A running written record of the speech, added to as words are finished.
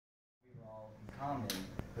common.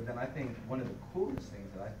 But then I think one of the coolest things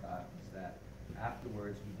that I thought was that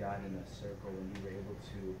afterwards we got in a circle and we were able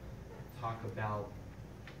to talk about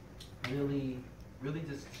really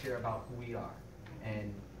just share about who we are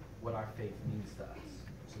and what our faith means to us.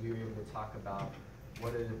 So we were able to talk about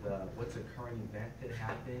what's a current event that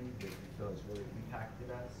happened that we feel has really impacted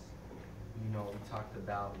us. You know, we talked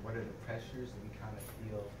about what are the pressures that we kind of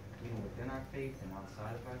feel even within our faith and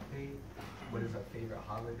outside of our faith. What is our favorite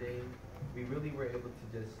holiday? We really were able to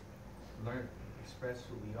just learn, express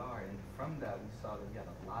who we are, and from that we saw that we had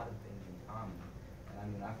a lot of things in common. And I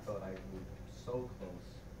mean, I felt I grew so close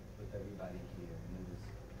with everybody here. And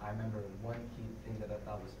I remember one key thing that I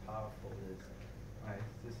thought was powerful is my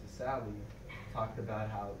sister Sally talked about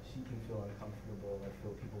how she can feel uncomfortable or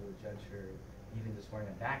feel people will judge her even just wearing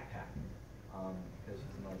a backpack because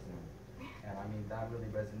she's Muslim. And I mean, that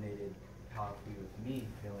really resonated powerfully with me,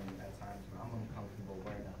 feeling at times when I'm uncomfortable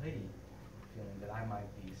wearing a hoodie, feeling that I might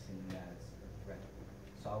be seen as a threat.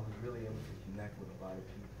 So I was really able to connect with a lot of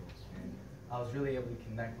people, and I was really able to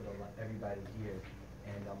connect with everybody here.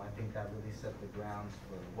 And I think that really set the grounds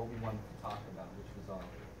for what we wanted to talk about, which was all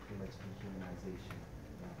pretty much dehumanization.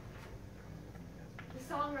 The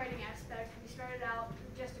songwriting aspect, we started out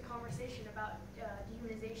with just a conversation about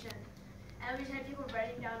dehumanization. And we just had people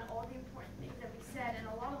writing down all the important things that we said, and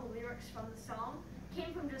a lot of the lyrics from the song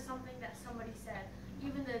came from just something that somebody said.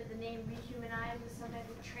 Even the name rehumanize was something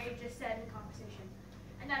that Trey just said in conversation.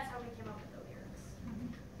 And that's how we came up with the lyrics.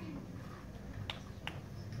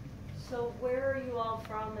 So where are you all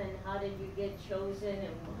from, and how did you get chosen,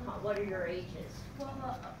 and what are your ages? Well,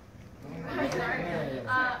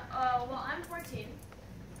 well, I'm 14,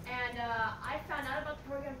 and I found out about the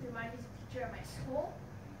program through my music teacher at my school.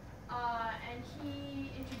 And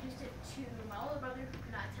he introduced it to my older brother who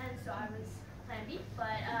could not attend, so I was plan B.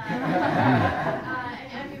 But and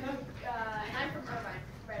I'm from Irvine,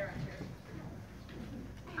 right around here.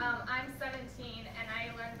 I'm 17, and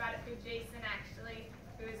I learned about it through Jason, actually,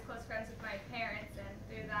 who is close friends with my parents, and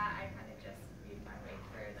through that I kind of just weaved my way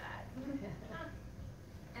through that.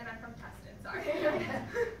 And I'm from Tustin, sorry.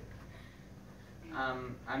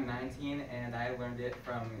 I'm 19, and I learned it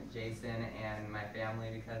from Jason and my family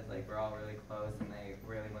because we're all really close, and they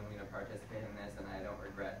really wanted me to participate in this, and I don't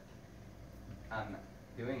regret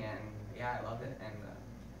doing it. And yeah, I love it, and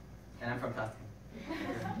I'm from Tustin.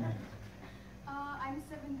 I'm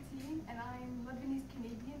 17 and I'm Lebanese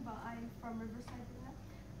Canadian, but I'm from Riverside.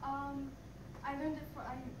 I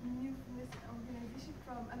knew from this organization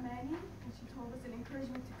from Amani, and she told us an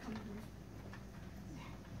encouragement to come here.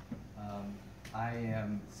 I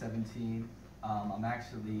am 17. I'm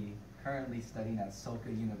actually currently studying at Soka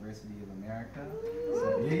University of America.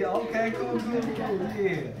 So, yeah, okay, cool,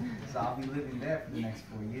 yeah. So I'll be living there for the next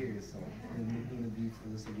 4 years. So in the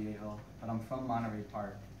beautiful Viejo. But I'm from Monterey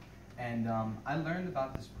Park. And I learned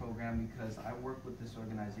about this program because I work with this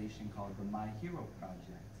organization called the My Hero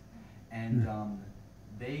Project. And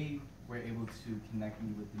they were able to connect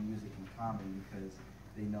me with the music in common because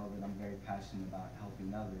they know that I'm very passionate about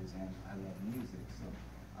helping others and I love music. So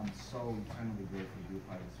I'm so eternally grateful to be a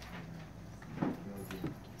part of this program. Real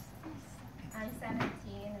good. I'm 17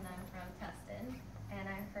 and I'm from Tustin, and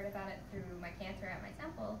I heard about it through my cantor at my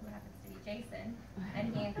temple, who happens to be Jason,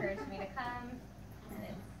 and he encouraged me to come, and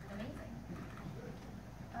it's amazing.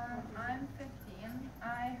 I'm 15.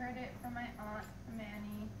 I heard it from my aunt,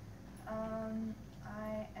 Manny.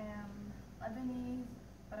 I am Lebanese,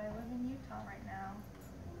 but I live in Utah right now.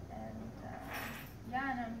 And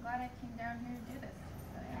yeah, and I'm glad I came down here to do this.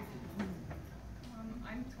 So, yeah.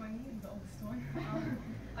 I'm 20, the oldest one.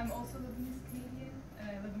 I'm also Lebanese Canadian,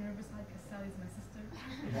 and I live in Riverside because Sally's my sister.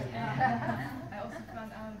 I also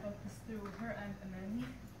found out about this through her aunt Amani.